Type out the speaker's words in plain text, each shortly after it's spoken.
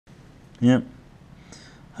Yep.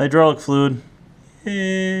 Hydraulic fluid.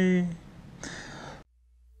 Yay.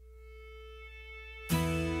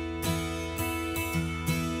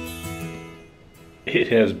 It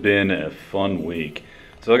has been a fun week.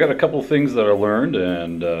 So I got a couple things that I learned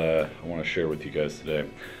and I want to share with you guys today.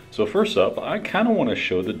 So first up, I kind of want to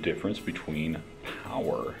show the difference between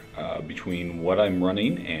power, between what I'm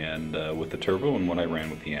running and with the turbo and what I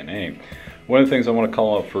ran with the NA. One of the things I want to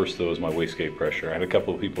call out first though is my wastegate pressure. I had a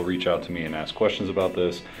couple of people reach out to me and ask questions about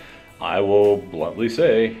this. I will bluntly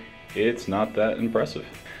say it's not that impressive.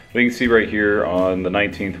 You can see right here on the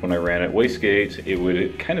 19th when I ran it, wastegate, it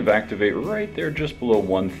would kind of activate right there just below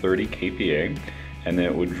 130 kPa, and then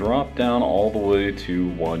it would drop down all the way to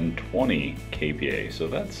 120 kPa. So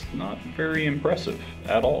that's not very impressive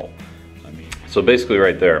at all. So basically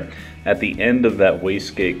right there, at the end of that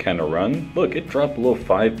wastegate kind of run, look, it dropped below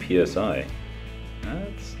 5 PSI.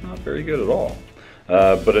 That's not very good at all.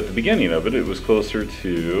 But at the beginning of it, it was closer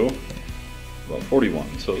to about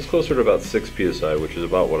 41. So it's closer to about 6 PSI, which is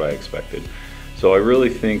about what I expected. So I really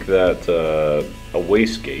think that a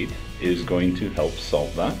wastegate is going to help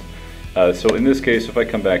solve that. So in this case, if I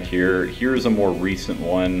come back here, here's a more recent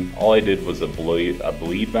one. All I did was a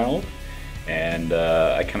bleed valve, and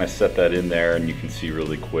I kind of set that in there, and you can see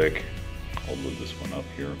really quick. I'll move this one up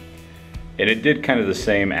here. And it did kind of the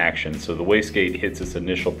same action. So the wastegate hits its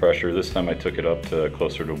initial pressure. This time I took it up to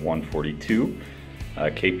closer to 142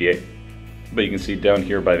 kPa. But you can see down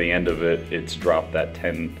here by the end of it, it's dropped that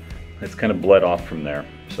 10. It's kind of bled off from there.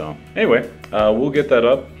 So anyway, we'll get that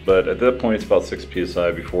up. But at that point, it's about 6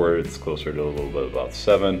 PSI. Before it's closer to a little bit about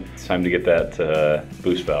 7. It's time to get that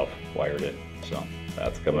boost valve wired in. So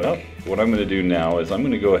that's coming up. What I'm going to do now is I'm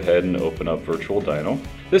going to go ahead and open up VirtualDyno.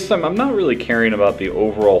 This time I'm not really caring about the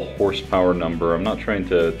overall horsepower number. I'm not trying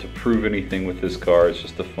to prove anything with this car. It's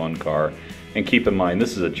just a fun car. And keep in mind,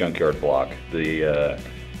 this is a junkyard block. The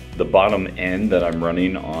bottom end that I'm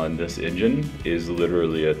running on this engine is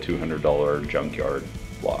literally a $200 junkyard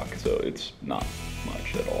block. So it's not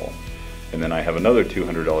much at all. And then I have another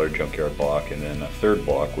 $200 junkyard block and then a third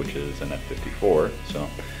block, which is an F54. So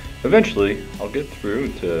eventually I'll get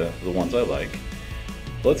through to the ones I like.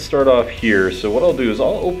 Let's start off here. So what I'll do is I'll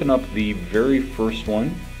open up the very first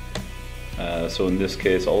one. So in this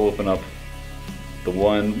case, I'll open up the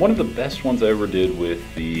one of the best ones I ever did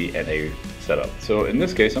with the NA setup. So in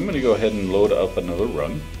this case, I'm going to go ahead and load up another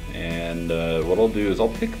run. And what I'll do is I'll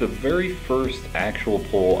pick the very first actual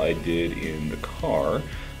pull I did in the car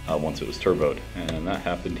once it was turboed. And that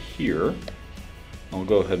happened here. I'll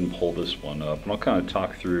go ahead and pull this one up and I'll kind of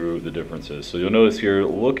talk through the differences. So you'll notice here,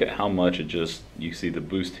 look at how much you see the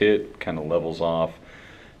boost hit kind of levels off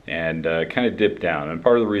and kind of dip down. And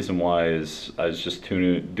part of the reason why is I was just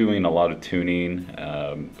doing a lot of tuning.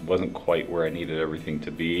 It wasn't quite where I needed everything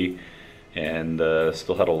to be and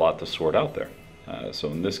still had a lot to sort out there. So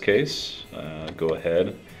in this case, go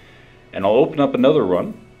ahead and I'll open up another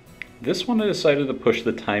run. This one I decided to push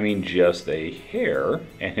the timing just a hair,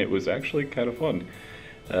 and it was actually kind of fun.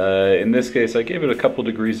 In this case, I gave it a couple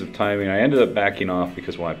degrees of timing. I ended up backing off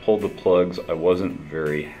because when I pulled the plugs, I wasn't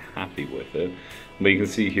very happy with it. But you can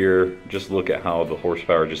see here, just look at how the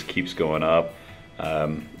horsepower just keeps going up.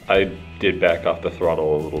 I did back off the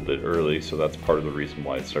throttle a little bit early, so that's part of the reason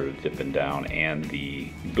why it started dipping down, and the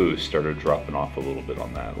boost started dropping off a little bit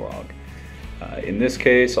on that log. In this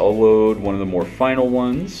case, I'll load one of the more final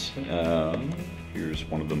ones. Here's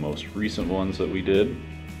one of the most recent ones that we did.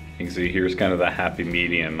 You can see here's kind of the happy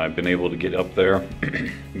medium. I've been able to get up there,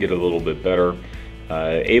 get a little bit better.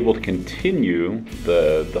 Able to continue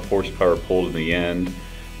the horsepower pull to the end.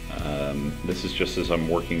 This is just as I'm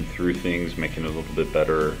working through things, making it a little bit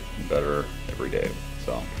better and better every day.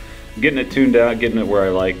 So getting it tuned out, getting it where I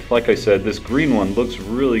liked. Like I said, this green one looks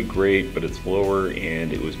really great, but it's lower,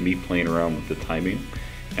 and it was me playing around with the timing.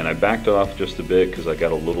 And I backed off just a bit because I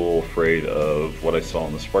got a little afraid of what I saw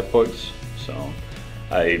in the spark plugs. So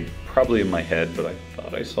I probably in my head, but I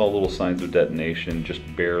thought I saw little signs of detonation, just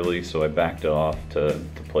barely, so I backed off to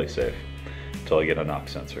play safe until I get a knock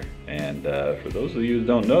sensor. And for those of you who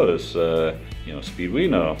don't notice, you know,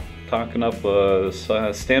 Speeduino talking up a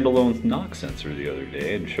standalone knock sensor the other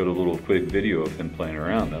day and showed a little quick video of him playing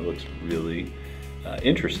around. That looks really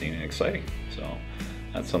interesting and exciting. So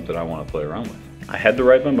that's something I want to play around with. I had to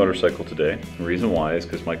ride my motorcycle today. The reason why is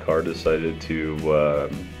because my car decided to,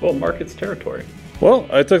 well, mark its territory. Well,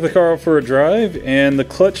 I took the car out for a drive and the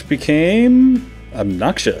clutch became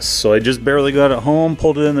obnoxious. So I just barely got it home,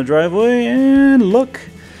 pulled it in the driveway, and look,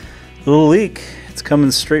 a little leak. It's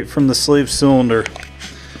coming straight from the slave cylinder.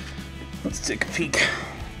 Let's take a peek.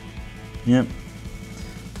 Yep.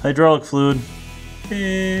 Hydraulic fluid.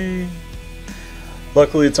 Hey.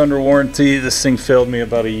 Luckily it's under warranty. This thing failed me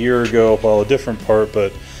about a year ago, well, a different part,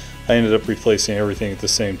 but I ended up replacing everything at the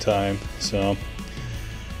same time. So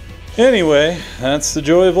anyway, that's the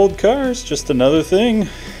joy of old cars, just another thing.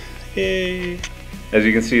 Yay. As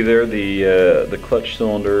you can see there, the clutch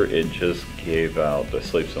cylinder, it just gave out, the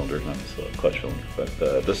slave cylinder, not the clutch cylinder,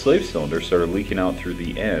 but the slave cylinder started leaking out through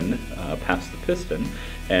the end, past the piston,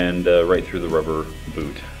 and right through the rubber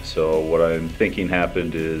boot. So what I'm thinking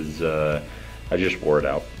happened is I just wore it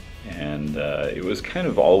out. And it was kind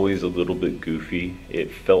of always a little bit goofy. It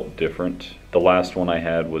felt different. The last one I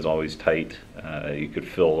had was always tight. You could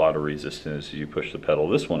feel a lot of resistance as you push the pedal.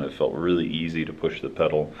 This one, it felt really easy to push the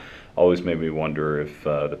pedal. Always made me wonder if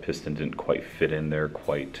the piston didn't quite fit in there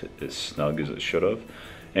quite as snug as it should have.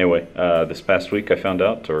 Anyway, this past week I found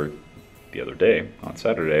out, or the other day, on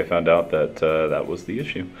Saturday, I found out that that was the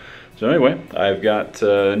issue. So anyway, I've got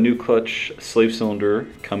a new clutch slave cylinder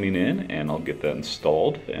coming in, and I'll get that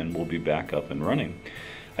installed, and we'll be back up and running.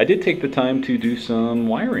 I did take the time to do some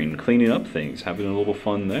wiring, cleaning up things, having a little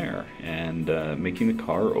fun there, and making the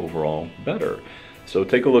car overall better. So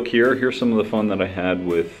take a look here. Here's some of the fun that I had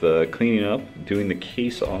with cleaning up, doing the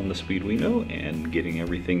case on the Speeduino, and getting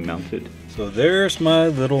everything mounted. So there's my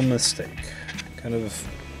little mistake. Kind of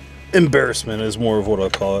embarrassment is more of what I'll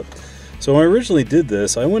call it. So when I originally did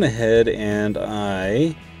this, I went ahead and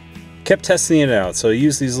I kept testing it out. So I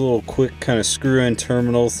used these little quick kind of screw-in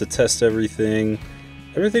terminals to test everything.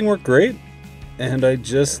 Everything worked great, and I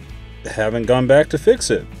just haven't gone back to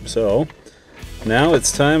fix it. So now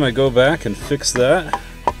it's time I go back and fix that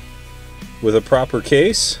with a proper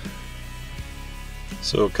case.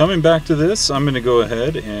 So coming back to this, I'm going to go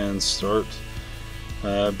ahead and start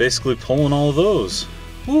basically pulling all of those.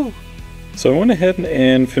 Woo! So I went ahead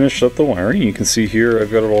and finished up the wiring. You can see here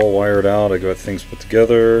I've got it all wired out. I got things put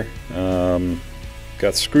together.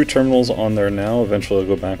 Got screw terminals on there now. Eventually I'll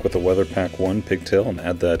go back with the Weather Pack 1 pigtail and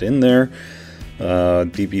add that in there.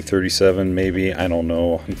 DB37 maybe, I don't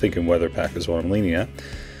know. I'm thinking Weather Pack is what I'm leaning at.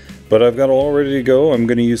 But I've got it all ready to go. I'm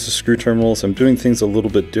going to use the screw terminals. I'm doing things a little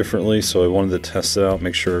bit differently, so I wanted to test it out,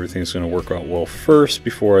 make sure everything's going to work out well first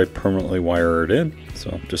before I permanently wire it in.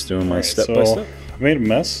 So I'm just doing my step-by-step. I made a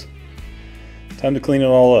mess. Time to clean it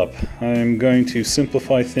all up. I'm going to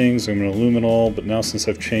simplify things. I'm going to loom it all, but now since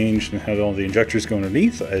I've changed and had all the injectors go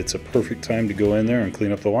underneath, it's a perfect time to go in there and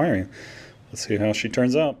clean up the wiring. Let's see how she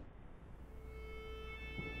turns out.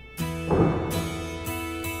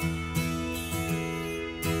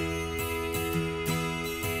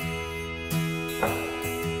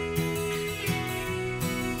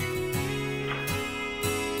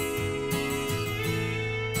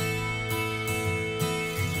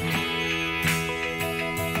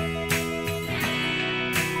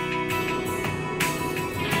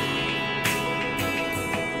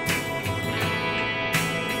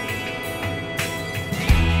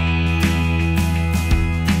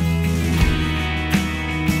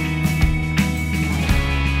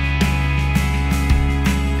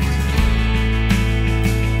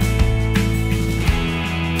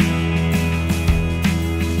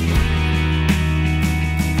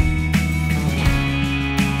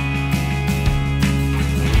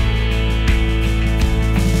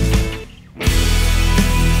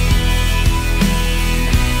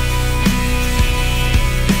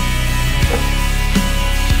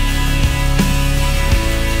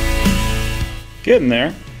 Getting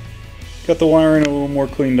there. Got the wiring a little more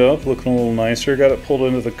cleaned up, looking a little nicer. Got it pulled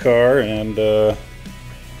into the car, and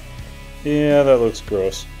yeah, that looks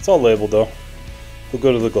gross. It's all labeled though. We'll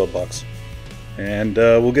go to the glove box, and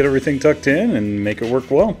we'll get everything tucked in and make it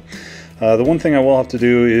work well. The one thing I will have to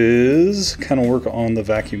do is kind of work on the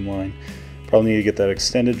vacuum line. Probably need to get that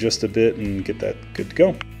extended just a bit and get that good to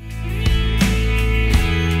go.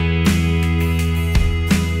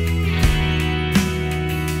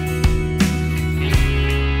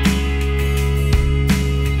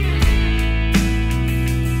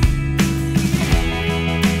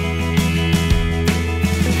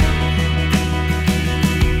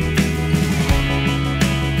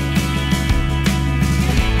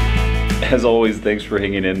 As always, thanks for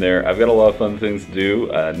hanging in there. I've got a lot of fun things to do.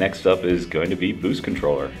 Next up is going to be boost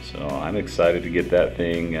controller. So I'm excited to get that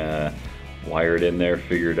thing wired in there,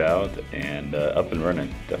 figured out, and up and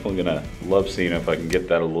running. Definitely gonna love seeing if I can get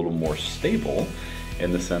that a little more stable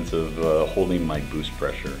in the sense of holding my boost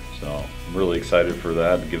pressure. So I'm really excited for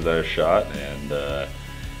that, give that a shot, and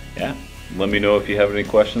yeah, let me know if you have any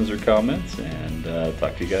questions or comments, and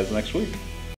talk to you guys next week.